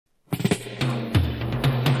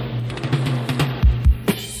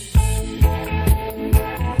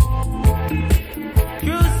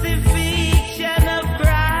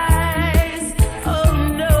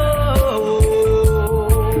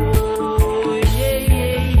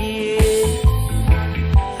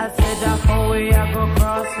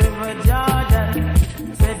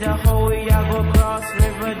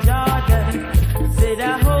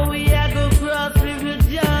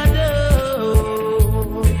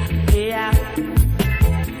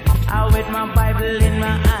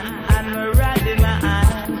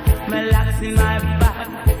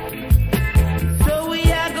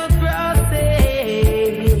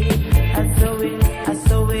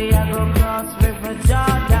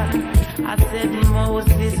said,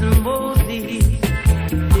 Moses, Moses,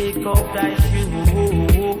 take off thy shoes.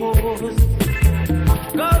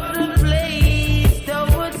 Cause the place thou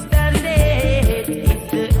would stand it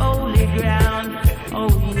is the holy ground. Oh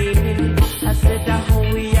yeah. I said that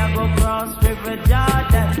oh we a go cross River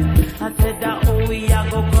Jordan. I said that oh we a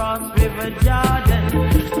go cross River Jordan.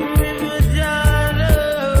 River Jordan,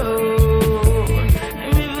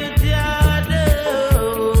 River Jordan.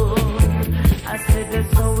 I said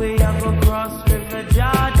that's how we a go cross River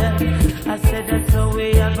Jordan. I said that's how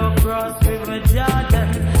we a go cross River Jordan.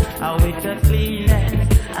 How with a clean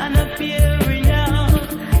hands and a pure renown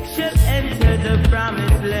shall enter the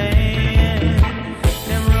promised land.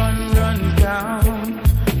 Them run down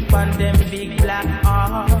on them big black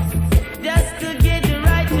horse just to get the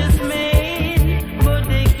righteous man, but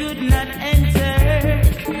they could not enter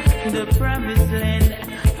the promised land.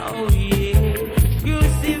 Oh yeah,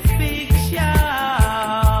 crucifixion,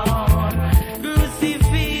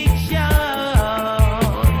 crucifixion,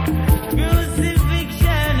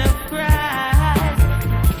 crucifixion of Christ.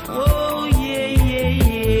 Oh yeah, yeah,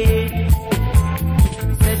 yeah.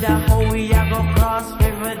 Said that oh we a go cross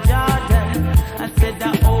River Jordan. I said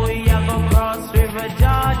that oh we a go cross River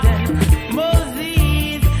Jordan.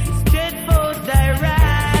 Moses, straight forth thy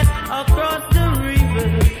rod across the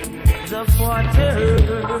rivers of water.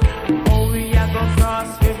 Oh we a go cross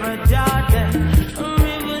River Jordan.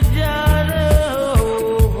 River Jordan,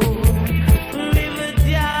 River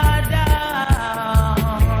Jordan,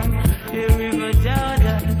 the River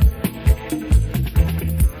Jordan.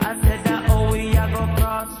 I said that oh we a go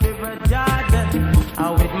cross River Jordan.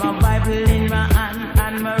 With my Bible in my hand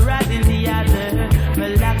and my rod in the other,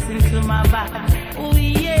 relaxing to my back. Oh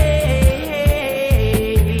yeah.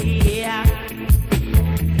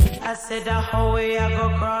 I said the whole way I go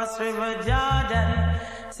cross River Jordan.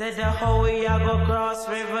 Said the whole way I go cross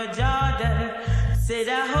River Jordan. Said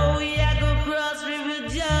the whole way I go cross River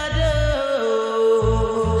Jordan.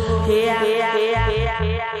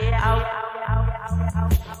 Yeah. Out.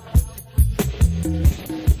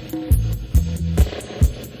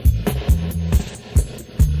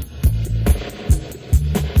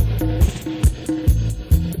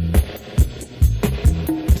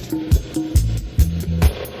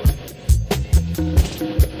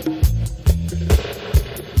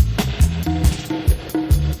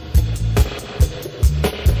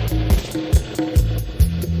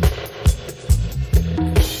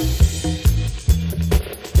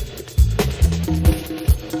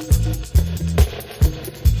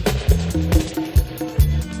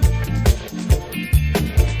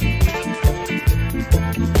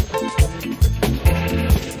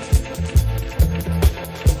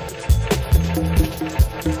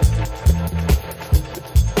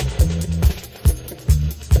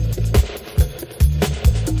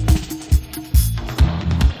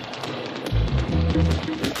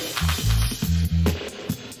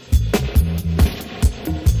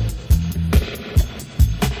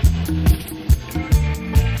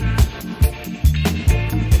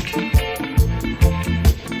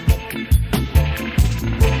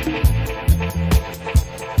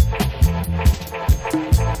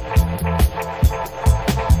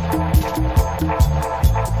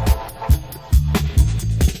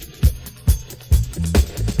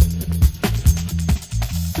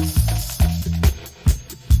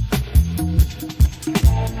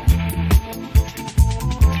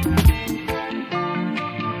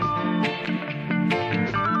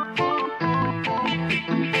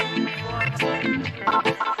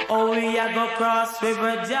 Oh, we a go cross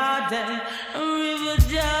River Jordan, River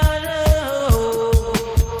Jordan.